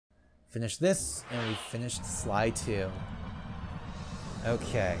Finish this, and we finished Sly 2.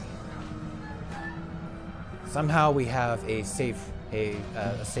 Okay. Somehow we have a safe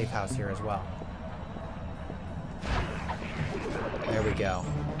house here as well. There we go.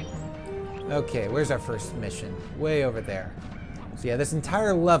 Okay, where's our first mission? Way over there. So yeah, this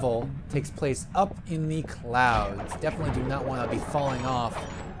entire level takes place up in the clouds. Definitely do not want to be falling off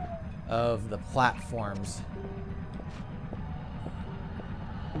of the platforms.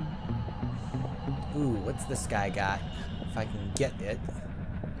 Ooh, what's this guy got? If I can get it.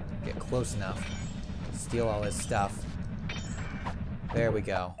 Get close enough. Steal all his stuff. There we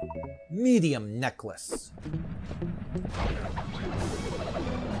go. Medium necklace.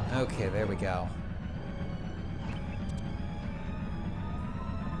 Okay, there we go.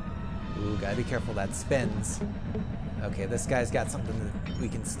 Ooh, gotta be careful, that spins. Okay, this guy's got something that we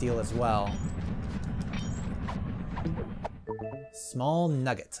can steal as well. Small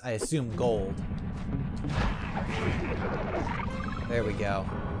nugget. I assume gold. There we go.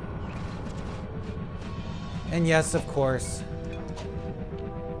 And yes, of course,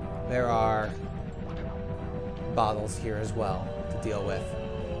 there are bottles here as well to deal with.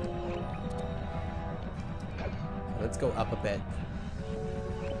 Let's go up a bit.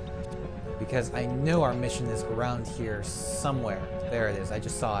 Because I know our mission is around here somewhere. There it is, I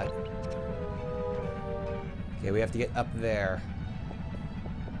just saw it. Okay, we have to get up there.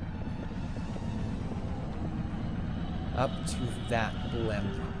 Up to that blimp.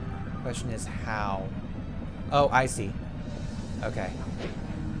 Question is how? Oh, I see. Okay.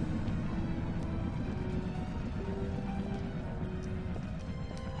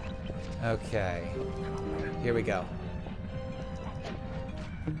 Okay. Here we go.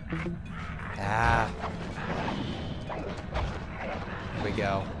 Ah. Here we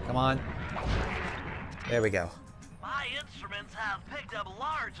go. Come on. There we go. My instruments have picked up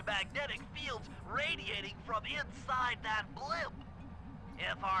large magnetic fields radiating from inside that blimp.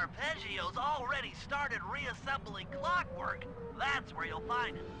 If Arpeggio's already started reassembling clockwork, that's where you'll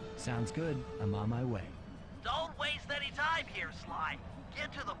find it. Sounds good. I'm on my way. Don't waste any time here, Sly.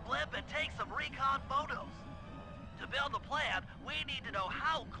 Get to the blimp and take some recon photos. To build the plan, we need to know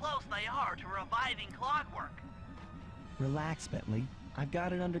how close they are to reviving clockwork. Relax, Bentley. I've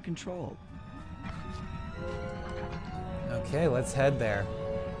got it under control. Okay, let's head there.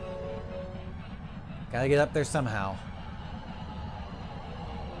 Gotta get up there somehow.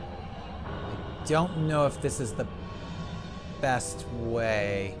 I don't know if this is the best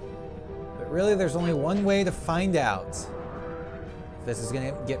way, but really there's only one way to find out if this is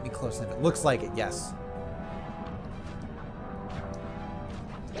gonna get me close enough. It looks like it, yes.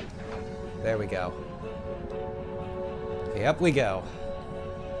 There we go. Okay, up we go.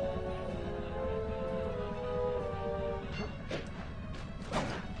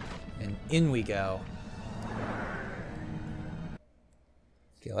 And in we go.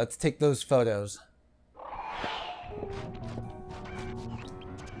 Okay, let's take those photos.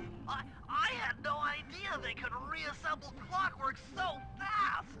 I had no idea they could reassemble clockwork so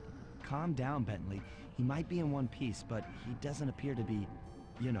fast! Calm down, Bentley. He might be in one piece, but he doesn't appear to be,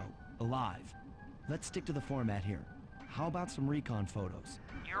 you know, alive. Let's stick to the format here. How about some recon photos?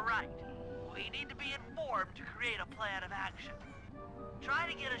 You're right. We need to be informed to create a plan of action. Try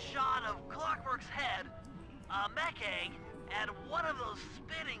to get a shot of Clockwork's head, a mech egg, and one of those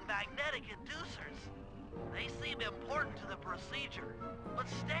spinning magnetic inducers. They seem important to the procedure, but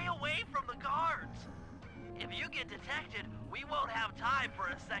stay away from the guards. If you get detected, we won't have time for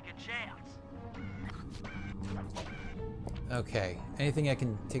a second chance. Okay, anything I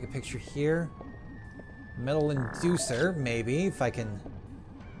can take a picture here? Metal inducer, maybe, if I can...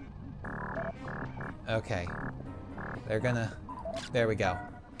 Okay. They're gonna... There we go.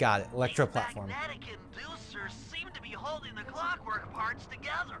 Got it. Electro platform. These magnetic inducers seem to be holding the clockwork parts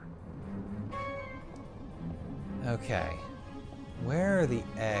together. Okay. Where are the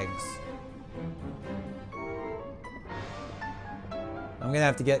eggs? I'm gonna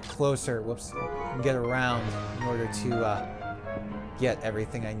have to get closer, whoops, and get around in order to get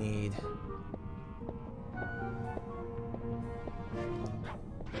everything I need.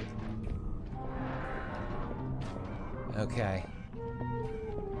 Okay.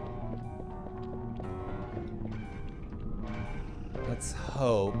 Let's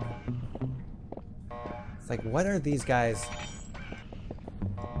hope. It's like, what are these guys?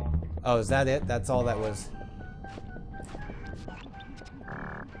 Oh, is that it? That's all that was.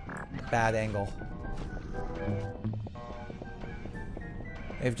 Bad angle.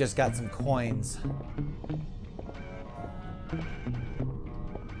 They've just got some coins.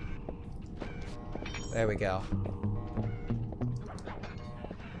 There we go.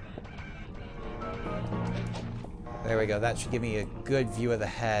 There we go. That should give me a good view of the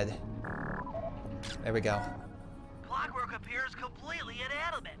head. There we go. Clockwork appears completely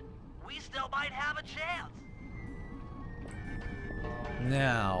inanimate. We still might have a chance.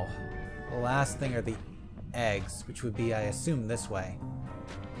 Now, the last thing are the eggs, which would be, I assume, this way.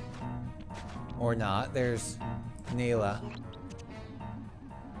 Or not. There's Nayla.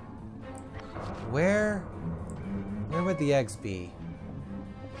 Where would the eggs be?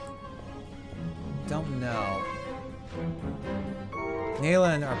 Don't know.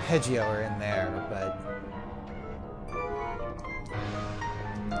 Nayla and Arpeggio are in there, but...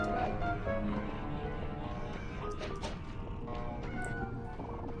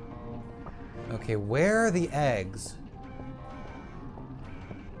 Okay, where are the eggs?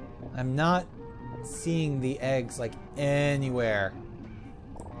 I'm not seeing the eggs, like, anywhere.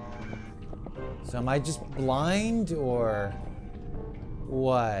 So am I just blind, or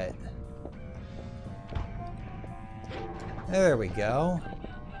what? There we go.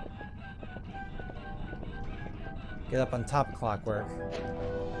 Get up on top, Clockwork.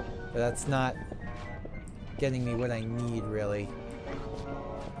 But that's not getting me what I need, really.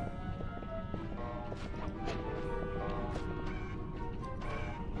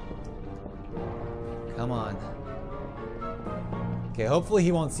 Come on. Okay, hopefully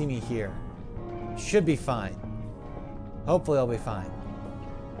he won't see me here. Should be fine. Hopefully I'll be fine.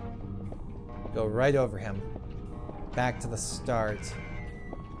 Go right over him. Back to the start.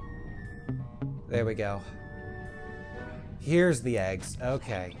 There we go. Here's the eggs.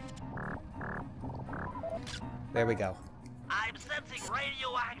 Okay. There we go. I'm sensing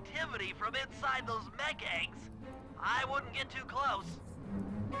radioactivity from inside those mech eggs. I wouldn't get too close.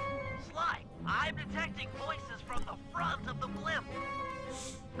 Sly, I'm detecting voices from the front of the blimp.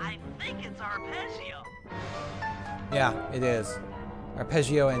 I think it's Arpeggio. Yeah, it is.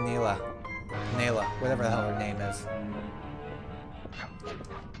 Arpeggio and Nayla. Nayla, whatever the hell her name is.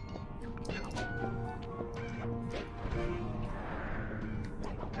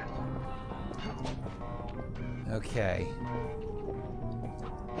 Okay.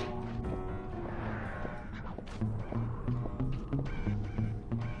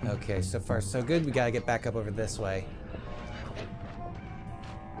 Okay, so far so good. We gotta get back up over this way.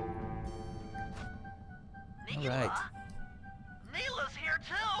 Alright. Neela's here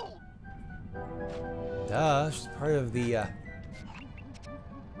too! Duh, she's part of the,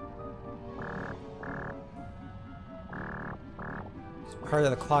 she's part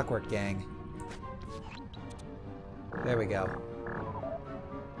of the Clockwork gang. There we go.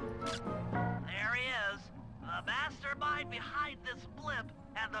 There he is, the mastermind behind this blimp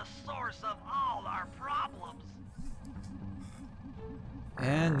and the source of all our problems.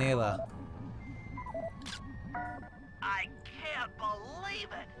 And Nayla. I can't believe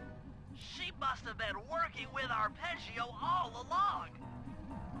it! She must have been working with Arpeggio all along!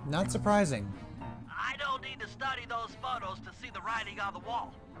 Not surprising. I don't need to study those photos to see the writing on the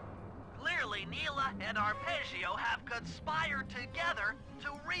wall. Clearly, Nayla and Arpeggio have conspired together to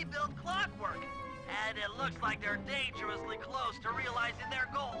rebuild Clockwork. And it looks like they're dangerously close to realizing their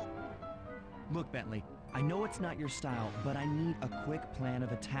goal. Look, Bentley, I know it's not your style, but I need a quick plan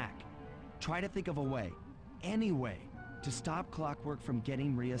of attack. Try to think of a way, any way, to stop Clockwork from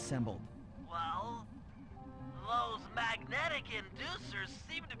getting reassembled. Well, those magnetic inducers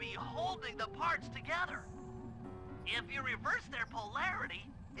seem to be holding the parts together. If you reverse their polarity,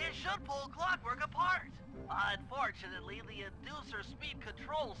 it should pull Clockwork apart. Unfortunately, the inducer speed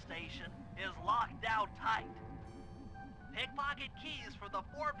control station is locked down tight. Pickpocket keys for the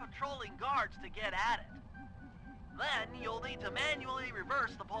 4 patrolling guards to get at it. Then you'll need to manually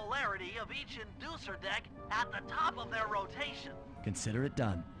reverse the polarity of each inducer deck at the top of their rotation. Consider it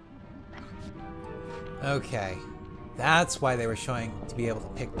done. Okay. That's why they were showing to be able to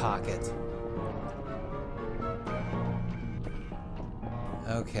pickpocket.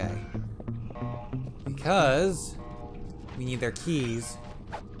 Okay. Because we need their keys.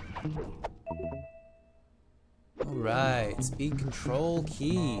 Alright, speed control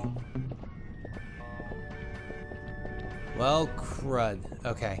key. Well, crud.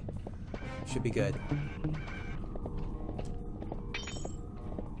 Okay. Should be good.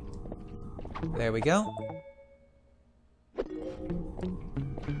 There we go.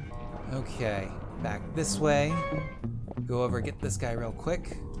 Okay, back this way. Go over, get this guy real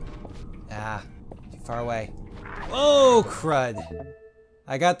quick. Ah, too far away. Oh, crud.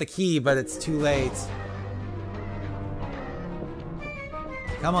 I got the key, but it's too late.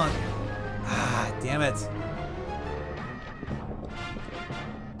 Come on. Ah, damn it.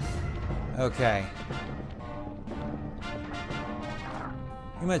 Okay.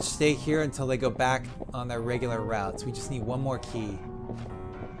 pretty much stay here until they go back on their regular routes. We just need one more key.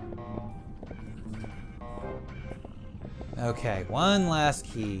 Okay, one last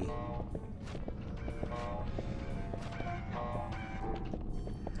key.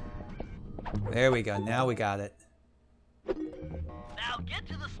 There we go, now we got it. Now get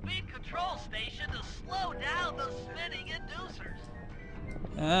to the speed control station to slow down the spinning inducers.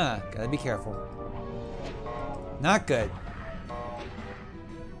 Ah, gotta be careful. Not good.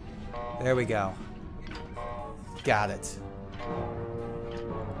 There we go. Got it.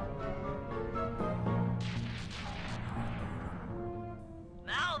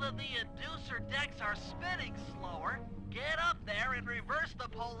 Now that the inducer decks are spinning slower, get up there and reverse the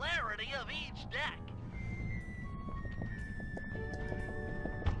polarity of each deck.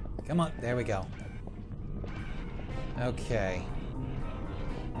 Come on, there we go. Okay.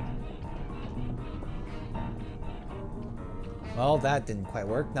 Well, that didn't quite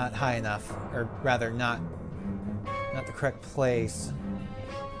work. Not high enough. Or rather, not the correct place.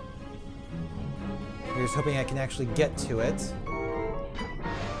 Here's hoping I can actually get to it.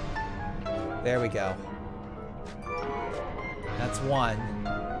 There we go. That's one.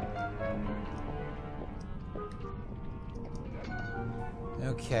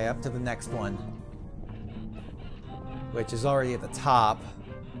 Okay, up to the next one. Which is already at the top.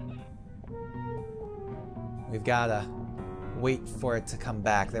 We've gotta wait for it to come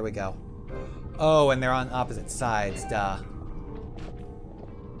back. There we go. Oh, and they're on opposite sides, duh.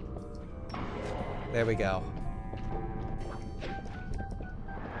 There we go.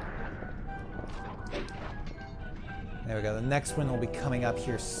 There we go. The next one will be coming up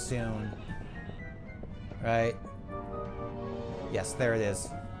here soon. Right? Yes, there it is.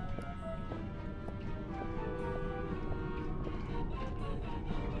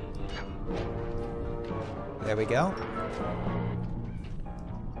 There we go.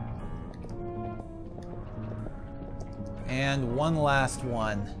 And one last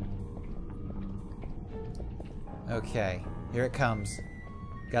one. Okay, here it comes.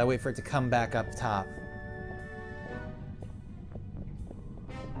 Gotta wait for it to come back up top.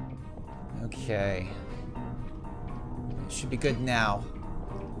 Okay. Should be good now.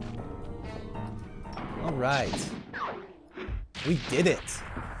 All right. We did it.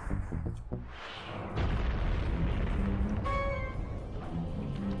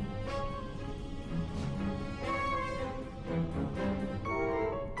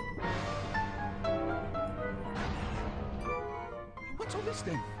 What's all this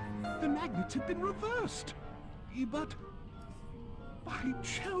then? The magnets have been reversed. But by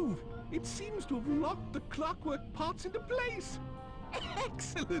Jove, it seems to have locked the clockwork parts into place.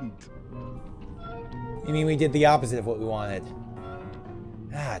 Excellent! You mean we did the opposite of what we wanted?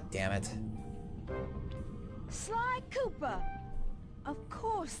 Ah, damn it. Sly Cooper! Of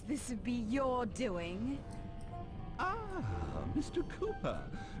course this would be your doing. Ah, Mr. Cooper.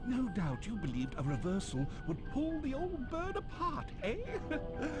 No doubt you believed a reversal would pull the old bird apart, eh?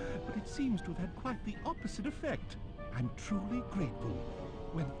 But it seems to have had quite the opposite effect. I'm truly grateful.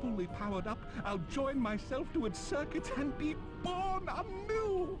 When fully powered up, I'll join myself to its circuit and be born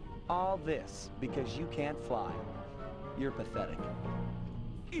anew! All this because you can't fly. You're pathetic.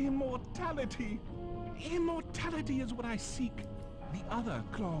 Immortality! Immortality is what I seek. The other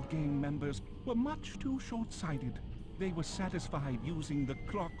Claw Gang members were much too short-sighted. They were satisfied using the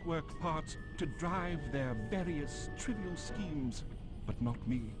clockwork parts to drive their various trivial schemes. But not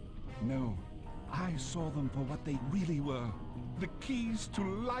me. No. I saw them for what they really were. The keys to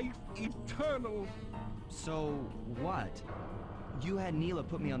life eternal. So, what? You had Neela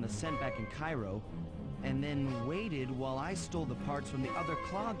put me on the scent back in Cairo, and then waited while I stole the parts from the other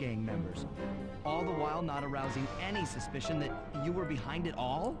Claw Gang members, all the while not arousing any suspicion that you were behind it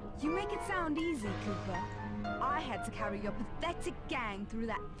all? You make it sound easy, Cooper. I had to carry your pathetic gang through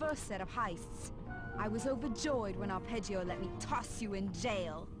that first set of heists. I was overjoyed when Arpeggio let me toss you in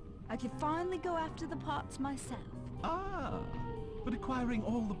jail. I could finally go after the parts myself. Ah, but acquiring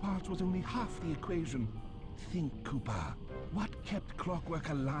all the parts was only half the equation. Think, Cooper. What kept Clockwork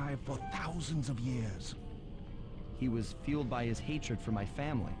alive for thousands of years? He was fueled by his hatred for my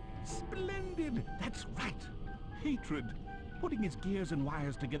family. Splendid! That's right! Hatred. Putting his gears and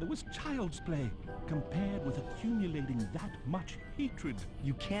wires together was child's play, compared with accumulating that much hatred.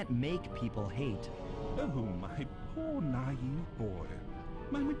 You can't make people hate. Oh, my poor naive boy.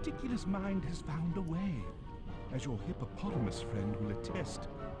 My meticulous mind has found a way. As your hippopotamus friend will attest,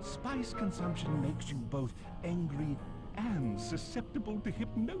 spice consumption makes you both angry and susceptible to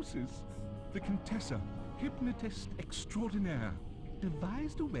hypnosis. The Contessa, hypnotist extraordinaire,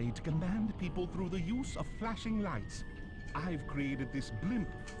 devised a way to command people through the use of flashing lights. I've created this blimp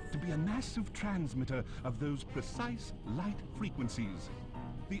to be a massive transmitter of those precise light frequencies.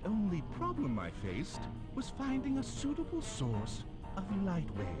 The only problem I faced was finding a suitable source of light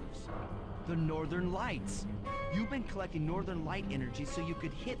waves. The Northern Lights. You've been collecting Northern Light energy so you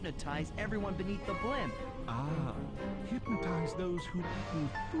could hypnotize everyone beneath the blimp. Ah, hypnotize those who'd eaten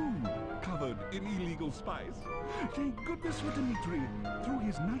food covered in illegal spice. Thank goodness for Dimitri. Through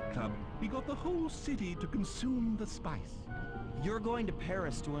his nightclub, he got the whole city to consume the spice. You're going to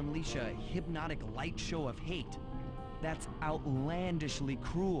Paris to unleash a hypnotic light show of hate. That's outlandishly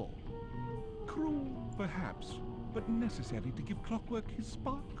cruel. Cruel, perhaps, but necessary to give Clockwork his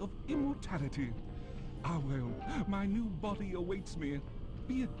spark of immortality. Ah well, my new body awaits me.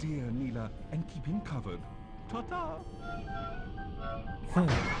 Be a dear, Neela, and keep him covered. Ta-ta!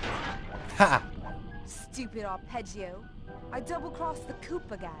 Ha! Stupid Arpeggio. I double-crossed the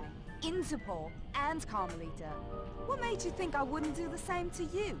Cooper gang, Interpol, and Carmelita. What made you think I wouldn't do the same to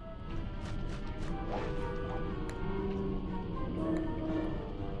you?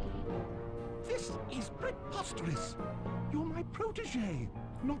 This is preposterous! You're my protege,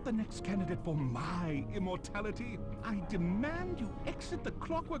 not the next candidate for my immortality. I demand you exit the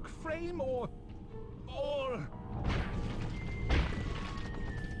Clockwork frame or...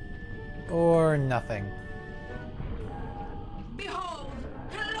 Or nothing. Behold,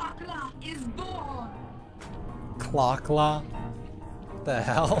 Clockla is born! Clockla? The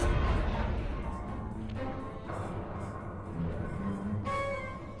hell?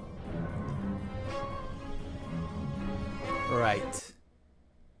 Right.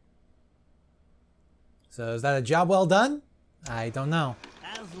 So is that a job well done? I don't know.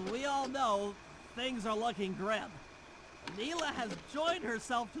 As we all know, things are looking grim. Neela has joined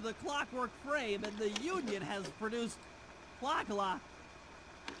herself to the Clockwork frame and the Union has produced Clockla.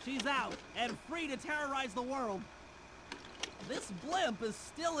 She's out and free to terrorize the world. This blimp is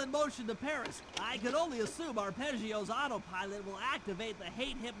still in motion to Paris. I can only assume Arpeggio's autopilot will activate the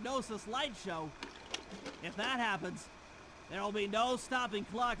hate hypnosis light show. If that happens, there will be no stopping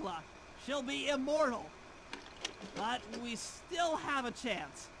Clockla. She'll be immortal. But we still have a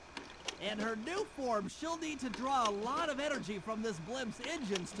chance. In her new form, she'll need to draw a lot of energy from this blimp's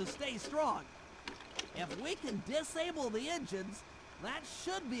engines to stay strong. If we can disable the engines, that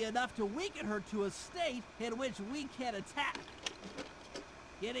should be enough to weaken her to a state in which we can attack.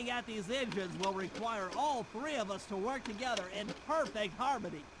 Getting at these engines will require all three of us to work together in perfect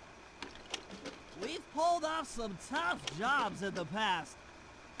harmony. We've pulled off some tough jobs in the past,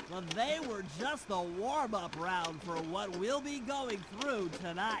 but they were just the warm-up round for what we'll be going through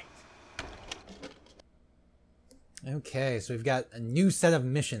tonight. Okay, so we've got a new set of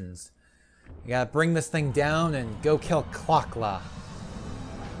missions. We gotta bring this thing down and go kill Clockla.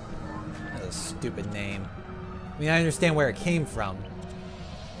 That's a stupid name. I mean, I understand where it came from,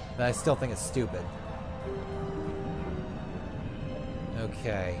 but I still think it's stupid.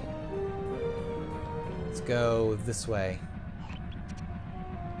 Okay. Let's go this way.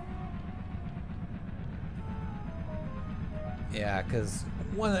 Yeah, because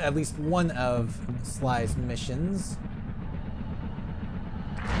at least one of Sly's missions.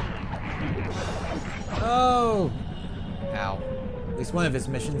 Oh! Ow. At least one of his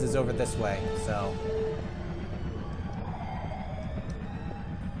missions is over this way, so.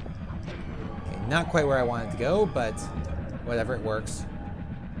 Okay, not quite where I wanted to go, but whatever, it works.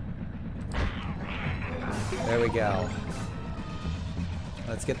 There we go.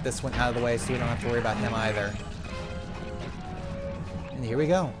 Let's get this one out of the way so we don't have to worry about him either. And here we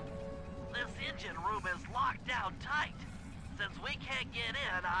go. This engine room is locked down tight. Since we can't get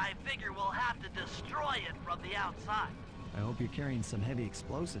in, I figure we'll have to destroy it from the outside. I hope you're carrying some heavy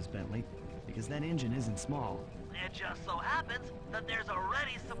explosives, Bentley, because that engine isn't small. It just so happens that there's a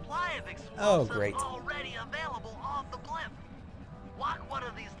ready supply of explosives already available on the blimp. Walk one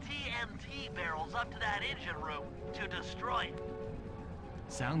of these TNT barrels up to that engine room to destroy it.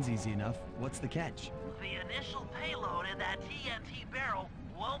 Sounds easy enough. What's the catch? The initial payload in that TNT barrel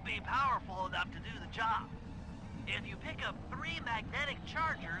won't be powerful enough to do the job. If you pick up 3 magnetic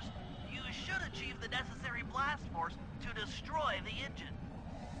chargers, you should achieve the necessary blast force to destroy the engine.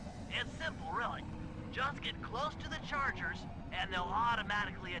 It's simple, really. Just get close to the chargers, and they'll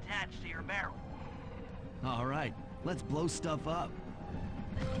automatically attach to your barrel. All right, let's blow stuff up.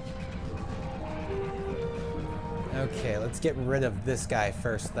 Okay, let's get rid of this guy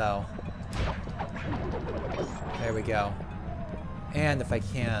first, though. There we go. And if I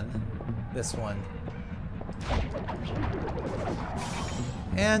can, this one.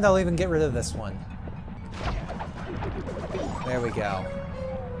 And I'll even get rid of this one. There we go.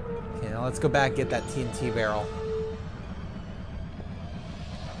 Okay, now let's go back and get that TNT barrel.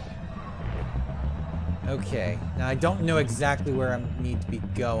 Okay, now I don't know exactly where I need to be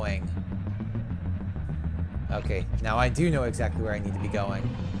going. Okay, now I do know exactly where I need to be going.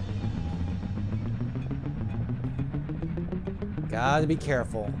 Gotta be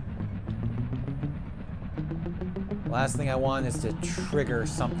careful. Last thing I want is to trigger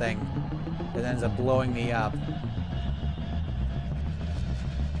something that ends up blowing me up.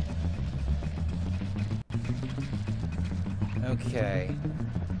 Okay.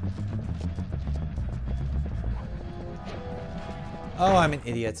 Oh, I'm an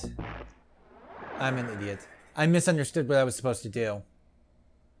idiot. I'm an idiot. I misunderstood what I was supposed to do.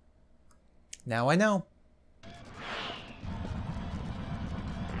 Now I know.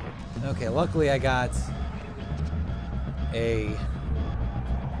 Okay, luckily I got a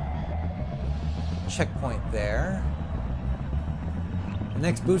checkpoint there. The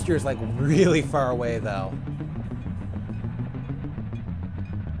next booster is like really far away though.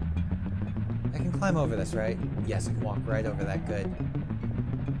 I can climb over this, right? Yes, I can walk right over that. Good.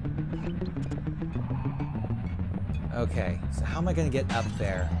 Okay, so how am I going to get up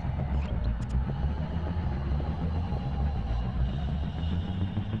there?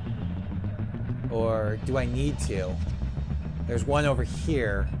 Or do I need to? There's one over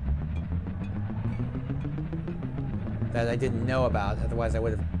here that I didn't know about, otherwise I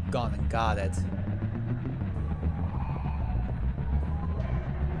would have gone and got it.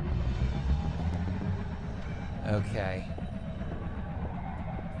 Okay.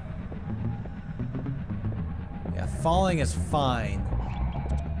 Yeah, falling is fine.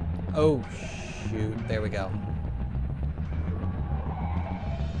 Oh, shoot. There we go.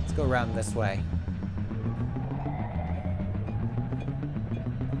 Let's go around this way.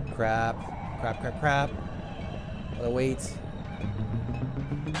 Crap. Crap, crap, crap. Gotta wait.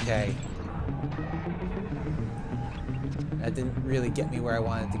 Okay. That didn't really get me where I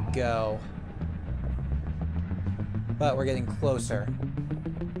wanted to go. But we're getting closer.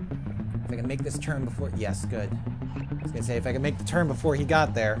 If I can make this turn before... Yes, good. I was gonna say, if I can make the turn before he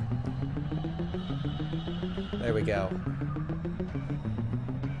got there. There we go.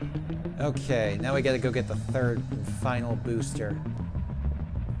 Okay, now we gotta go get the third and final booster.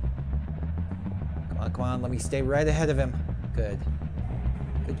 Come on, come on, let me stay right ahead of him. Good.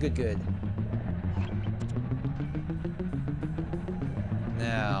 Good, good, good.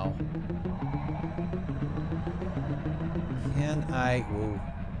 Now... Can I... Ooh.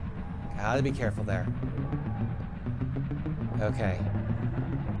 Gotta be careful there. Okay.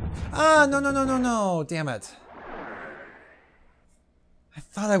 Ah, no, no, no, no, no! Damn it. I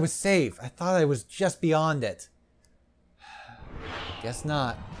thought I was safe. I thought I was just beyond it. Guess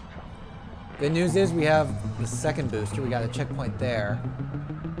not. Good news is we have the second booster. We got a checkpoint there.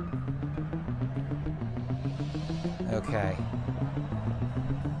 Okay.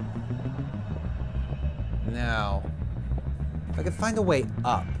 Now, if I could find a way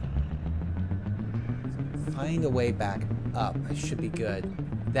up. Find a way back up. I should be good.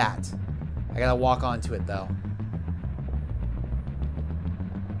 That. I gotta walk onto it though.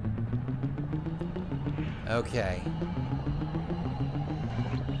 Okay.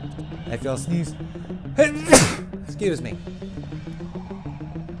 I feel a sneeze. Excuse me.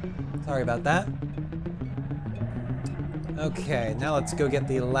 Sorry about that. Okay, now let's go get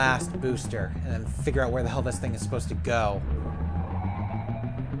the last booster and then figure out where the hell this thing is supposed to go.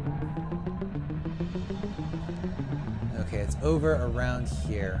 Okay, it's over around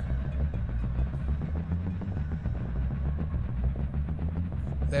here.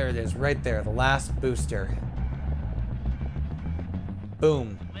 There it is, right there, the last booster.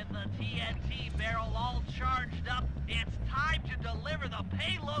 Boom. With the TNT barrel all charged up, it's time to deliver the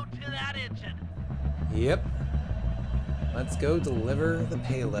payload to that engine. Yep. Let's go deliver the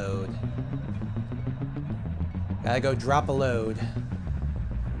payload. Gotta go drop a load.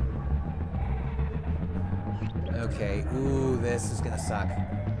 Okay, ooh, this is gonna suck.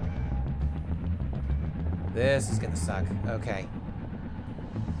 This is gonna suck. Okay.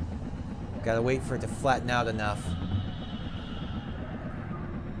 Gotta wait for it to flatten out enough.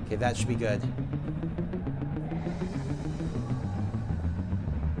 Okay, that should be good.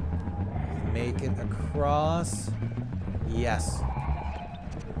 Make it across. Yes.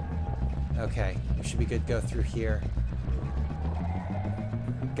 Okay, we should be good to go through here.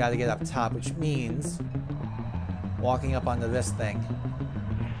 Gotta get up top, which means walking up onto this thing.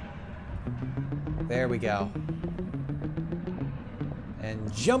 There we go.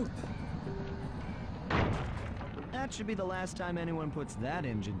 And jump! That should be the last time anyone puts that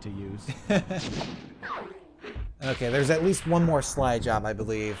engine to use. Okay, there's at least one more slide job, I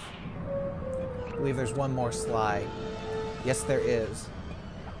believe. I believe there's one more slide. Yes, there is.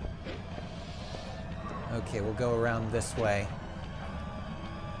 Okay, we'll go around this way.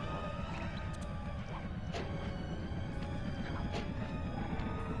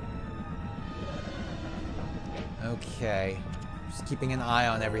 Okay. Just keeping an eye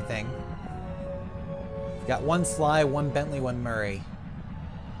on everything. We've got one Sly, one Bentley, one Murray.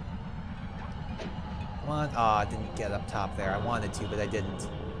 Come on. Aw, I didn't get up top there. I wanted to, but I didn't.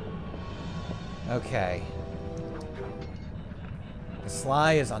 Okay. The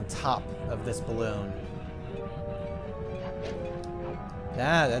Sly is on top of this balloon.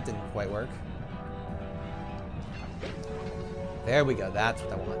 Ah, that didn't quite work. There we go. That's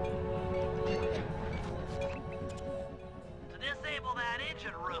what I want. To disable that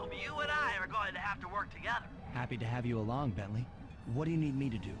engine room, you and I are going to have to work together. Happy to have you along, Bentley. What do you need me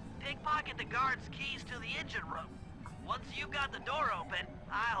to do? Pickpocket the guard's keys to the engine room. Once you've got the door open,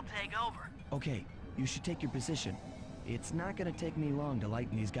 I'll take over. Okay, you should take your position. It's not gonna take me long to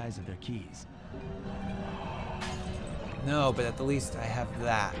lighten these guys of their keys. No, but at the least I have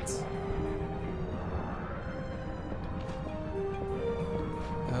that.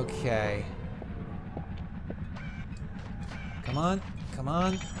 Okay. Come on. Come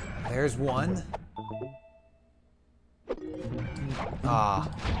on. There's one. Ah,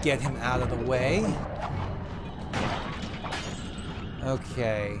 get him out of the way.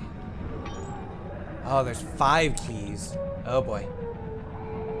 Okay. Oh, there's 5 keys. Oh boy.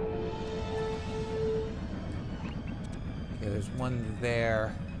 Okay, there's one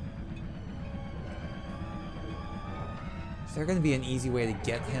there. Is there going to be an easy way to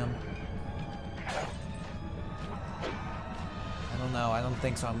get him? I don't know. I don't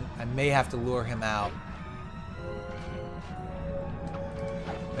think so. I may have to lure him out.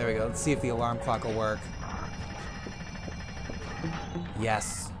 There we go. Let's see if the alarm clock will work.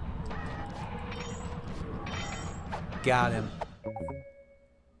 Yes. Got him.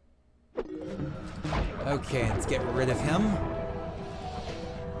 Okay, let's get rid of him.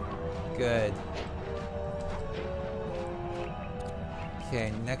 Good.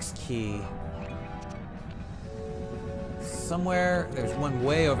 Okay, next key. Somewhere, there's one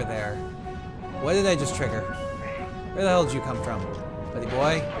way over there. What did I just trigger? Where the hell did you come from, buddy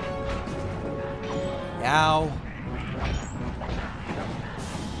boy? Ow.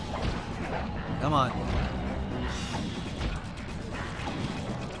 Come on.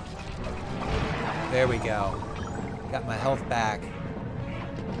 There we go. Got my health back.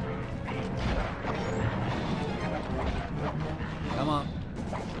 Come on.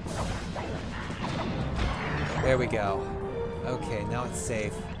 There we go. Okay, now it's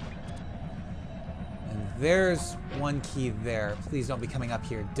safe. And there's one key there. Please don't be coming up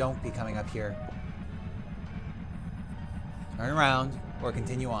here. Don't be coming up here. Turn around or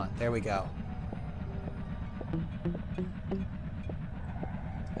continue on. There we go.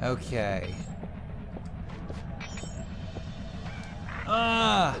 Okay.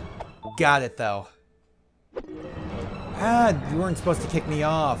 Ah! Got it, though. Ah, you weren't supposed to kick me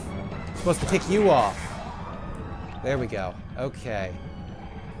off. I'm supposed to kick you off. There we go. Okay.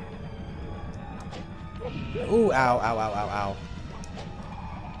 Ooh, ow, ow, ow, ow,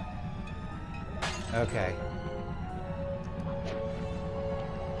 ow. Okay.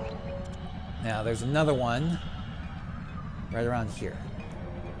 Now, there's another one right around here.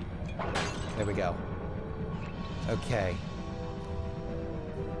 There we go. Okay.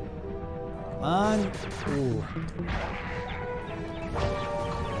 Come on. Ooh.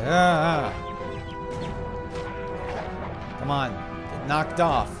 Ah. Come on. Get knocked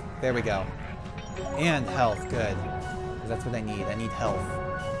off. There we go. And health. Good. 'Cause that's what I need. I need health.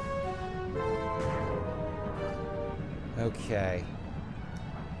 Okay.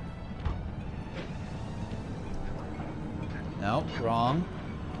 No, wrong.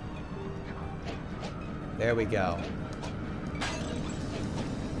 There we go.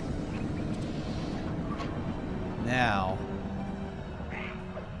 Now.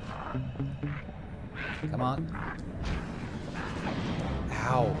 Come on.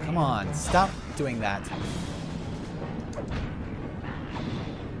 Ow, come on. Stop doing that.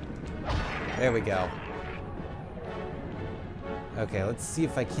 There we go. Okay, let's see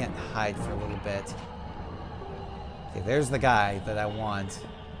if I can't hide for a little bit. Okay, there's the guy that I want.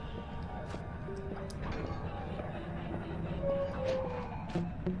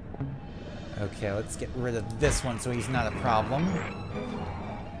 Okay, let's get rid of this one so he's not a problem.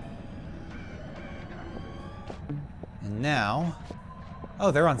 And now...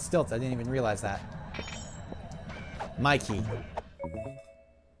 Oh, they're on stilts. I didn't even realize that. My key.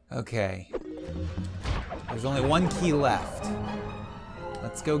 Okay. There's only one key left.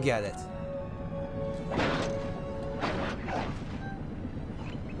 Let's go get it.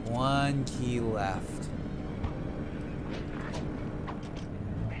 One key left.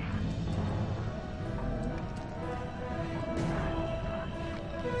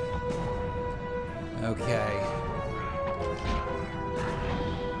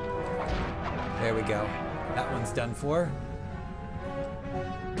 There we go. That one's done for.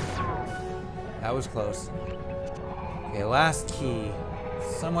 That was close. Okay, last key.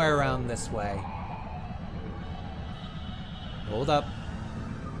 Somewhere around this way. Hold up.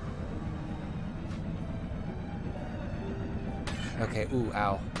 Okay, ooh,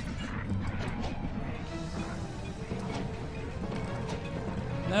 ow.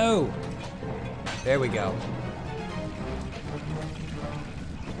 No! There we go.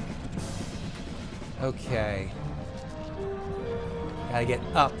 Okay. Gotta get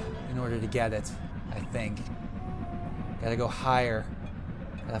up in order to get it, I think. Gotta go higher.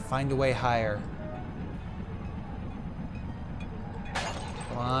 Gotta find a way higher.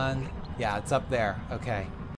 Come on. Yeah, it's up there. Okay.